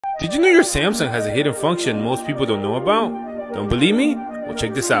Did you know your Samsung has a hidden function most people don't know about? Don't believe me? Well,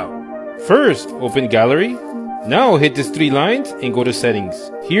 check this out. First, open Gallery. Now hit these three lines and go to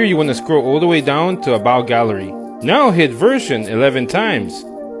Settings. Here you want to scroll all the way down to About Gallery. Now hit Version 11 times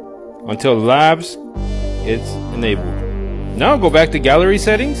until Labs is enabled. Now go back to Gallery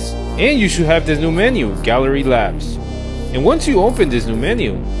Settings and you should have this new menu, Gallery Labs. And once you open this new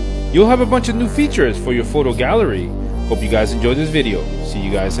menu, you'll have a bunch of new features for your photo gallery. Hope you guys enjoyed this video. See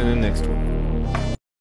you guys in the next one.